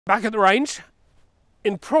Back at the range,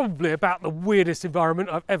 in probably about the weirdest environment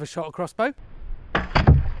I've ever shot a crossbow.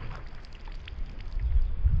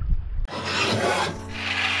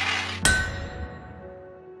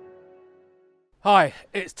 Hi,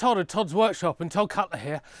 it's Todd at Todd's Workshop and Todd Cutler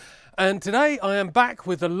here, and today I am back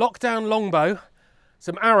with the Lockdown Longbow,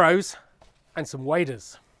 some arrows and some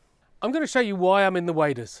waders. I'm going to show you why I'm in the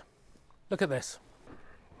waders. Look at this.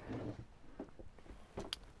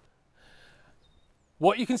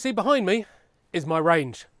 What you can see behind me is my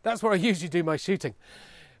range. That's where I usually do my shooting.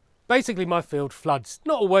 Basically my field floods.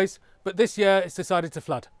 Not always, but this year it's decided to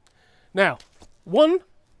flood. Now, one,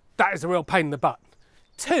 that is a real pain in the butt.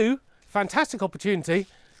 Two, fantastic opportunity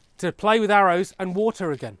to play with arrows and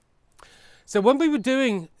water again. So when we were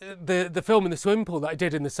doing the film in the swimming pool that I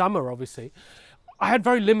did in the summer, obviously, I had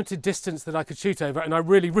very limited distance that I could shoot over, and I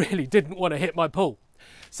really didn't want to hit my pool.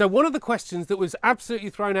 So one of the questions that was absolutely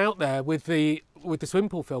thrown out there with the swim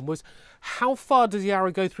pool film was, how far does the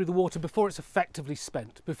arrow go through the water before it's effectively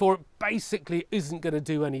spent, before it basically isn't going to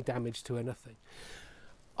do any damage to anything?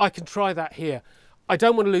 I can try that here. I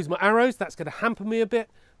don't want to lose my arrows, that's going to hamper me a bit,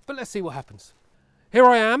 but let's see what happens. Here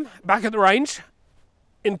I am, back at the range,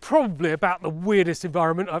 in probably about the weirdest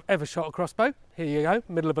environment I've ever shot a crossbow. Here you go,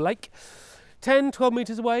 middle of a lake. 10-12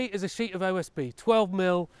 metres away is a sheet of OSB,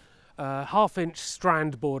 12mm, half-inch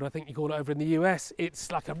strand board, I think you call it over in the US.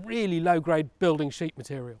 It's like a really low-grade building sheet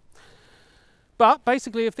material. But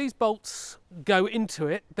basically, if these bolts go into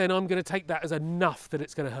it, then I'm going to take that as enough that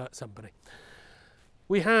it's going to hurt somebody.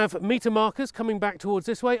 We have meter markers coming back towards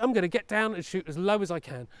this way. I'm going to get down and shoot as low as I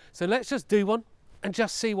can. So let's just do one and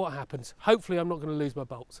just see what happens. Hopefully I'm not going to lose my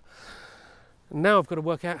bolts. And now I've got to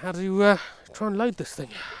work out how to try and load this thing.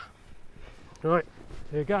 Right,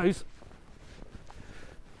 here goes.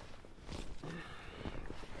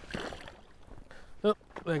 Oh,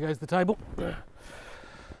 there goes the table.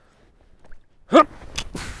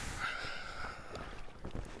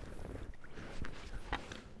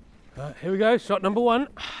 Here we go, shot number one.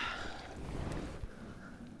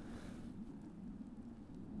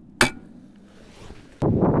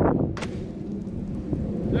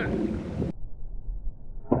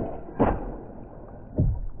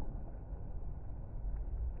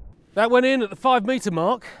 That went in at the 5 metre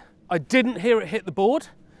mark. I didn't hear it hit the board.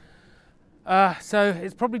 So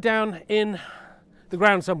it's probably down in the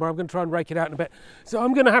ground somewhere. I'm going to try and rake it out in a bit. So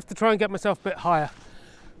I'm going to have to try and get myself a bit higher.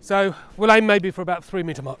 So we'll aim maybe for about the 3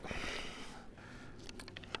 metre mark.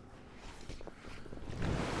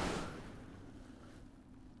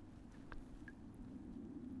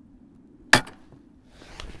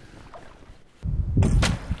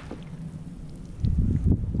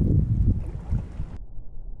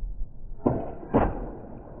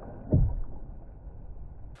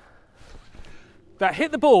 That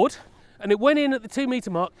hit the board and it went in at the 2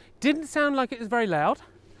 metre mark. Didn't sound like it was very loud.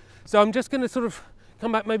 So I'm just going to sort of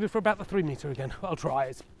come back maybe for about the 3 metre again. I'll try.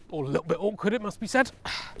 It's all a little bit awkward, it must be said.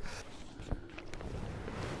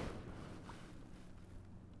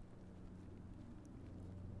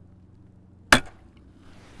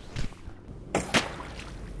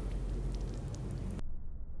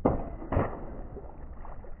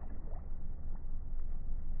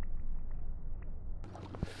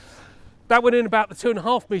 That went in about the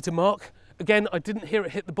 2.5 metre mark. Again, I didn't hear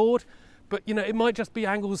it hit the board, but you know, it might just be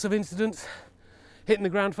angles of incidence hitting the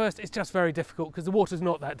ground first. It's just very difficult because the water's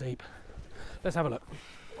not that deep. Let's have a look.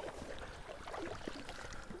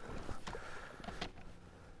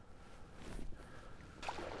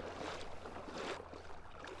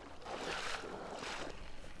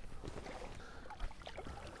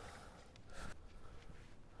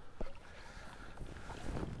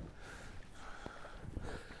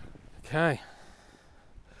 Okay,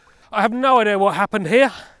 I have no idea what happened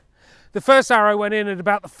here. The first arrow went in at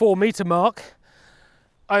about the 4 metre mark.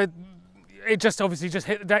 It just obviously just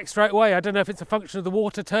hit the deck straight away. I don't know if it's a function of the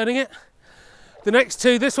water turning it. The next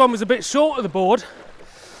two, this one was a bit short of the board,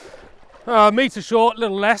 a metre short, a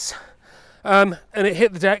little less, and it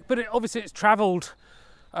hit the deck, but obviously it's travelled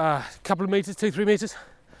a couple of metres, 2-3 metres.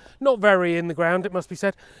 Not very in the ground, it must be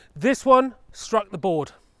said. This one struck the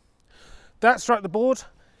board. That struck the board,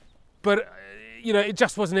 but you know, it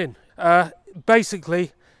just wasn't in.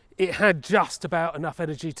 Basically, it had just about enough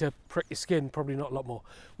energy to prick your skin, probably not a lot more.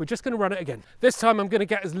 We're just going to run it again. This time I'm going to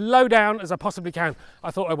get as low down as I possibly can. I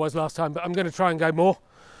thought I was last time, but I'm going to try and go more.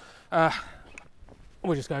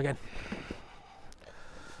 We'll just go again.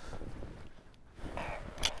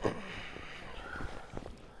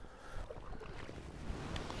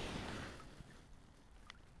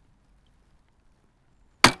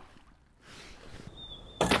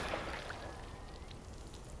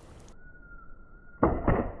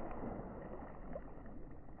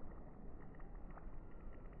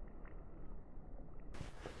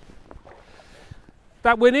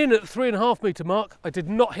 That went in at the 3.5 metre mark. I did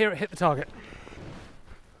not hear it hit the target.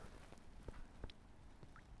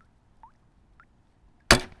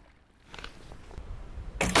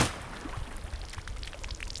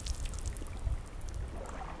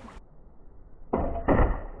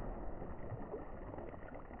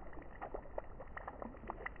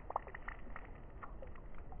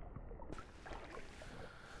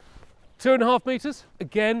 Two and a half metres.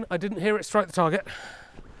 Again, I didn't hear it strike the target.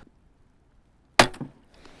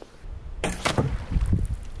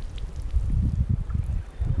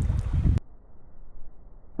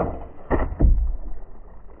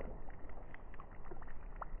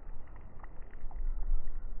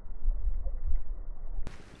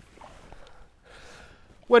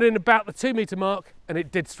 Went in about the 2 metre mark and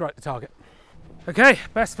it did strike the target. Okay,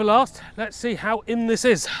 best for last. Let's see how in this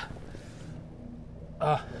is.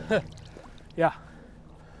 Yeah,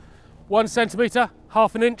 1 centimetre,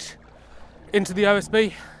 ½ an inch into the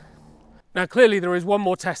OSB. Now clearly there is one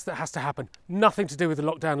more test that has to happen. Nothing to do with the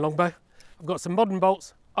Lockdown Longbow. I've got some modern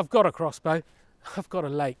bolts, I've got a crossbow, I've got a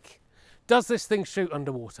lake. Does this thing shoot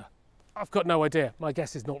underwater? I've got no idea. My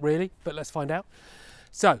guess is not really, but let's find out.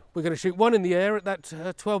 So we're going to shoot one in the air at that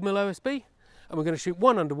 12mm OSB, and we're going to shoot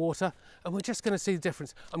one underwater, and we're just going to see the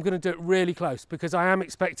difference. I'm going to do it really close because I am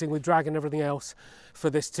expecting, with drag and everything else, for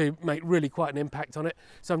this to make really quite an impact on it.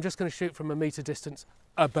 So I'm just going to shoot from a metre distance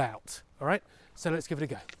about, all right? So let's give it a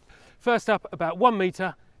go. First up, about 1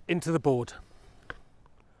 metre into the board.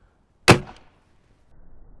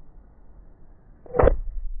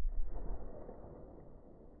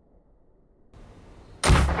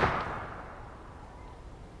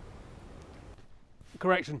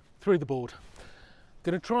 Correction, through the board.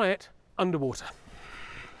 Going to try it underwater.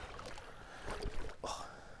 Oh.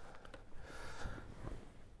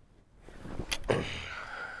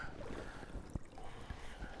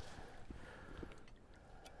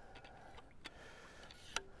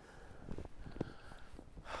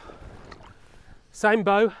 Same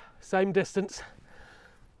bow, same distance,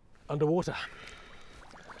 underwater.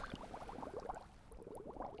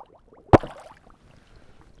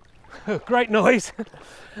 Great noise.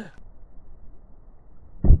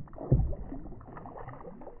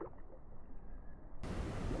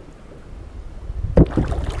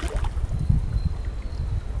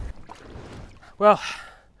 Well,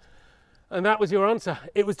 and that was your answer.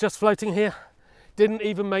 It was just floating here, didn't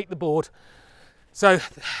even make the board. So,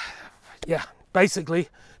 yeah, basically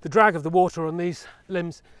the drag of the water on these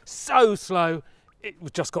limbs so slow, it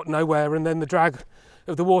just got nowhere, and then the drag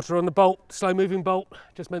of the water on the bolt, slow moving bolt,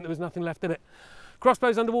 just meant there was nothing left in it.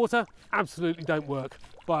 Crossbows underwater absolutely don't work.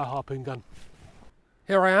 Buy a harpoon gun.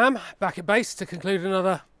 Here I am, back at base to conclude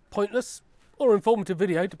another pointless or informative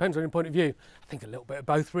video, depends on your point of view. I think a little bit of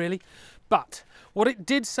both really. But what it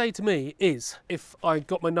did say to me is, if I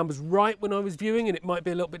got my numbers right when I was viewing, and it might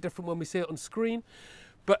be a little bit different when we see it on screen,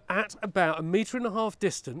 but at about 1.5 metre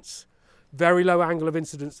distance, very low angle of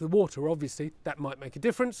incidence to the water, obviously that might make a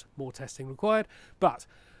difference, more testing required, but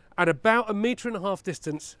at about 1.5 metre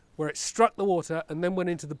distance where it struck the water and then went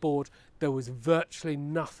into the board, there was virtually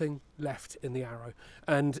nothing left in the arrow.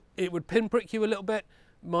 And it would pinprick you a little bit,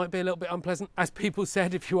 might be a little bit unpleasant. As people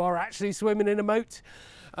said, if you are actually swimming in a moat,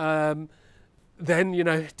 then, you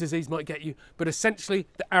know, disease might get you. But essentially,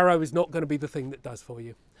 the arrow is not going to be the thing that does for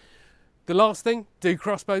you. The last thing, do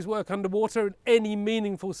crossbows work underwater in any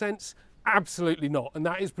meaningful sense? Absolutely not. And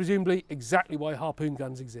that is presumably exactly why harpoon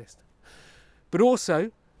guns exist. But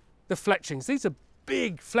also, the fletchings. These are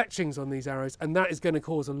big fletchings on these arrows, and that is going to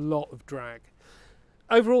cause a lot of drag.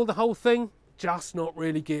 Overall, the whole thing, just not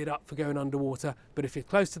really geared up for going underwater. But if you're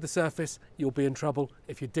close to the surface, you'll be in trouble.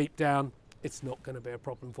 If you're deep down, it's not going to be a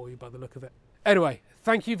problem for you by the look of it. Anyway,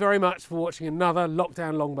 thank you very much for watching another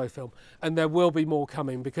Lockdown Longbow film. And there will be more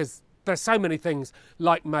coming, because there's so many things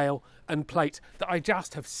like mail and plate that I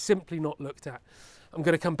just have simply not looked at. I'm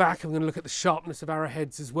going to come back, I'm going to look at the sharpness of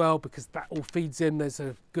arrowheads as well, because that all feeds in. There's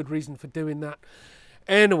a good reason for doing that.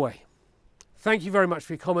 Anyway, thank you very much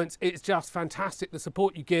for your comments. It's just fantastic, the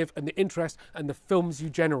support you give and the interest and the films you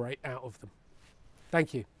generate out of them.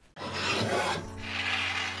 Thank you.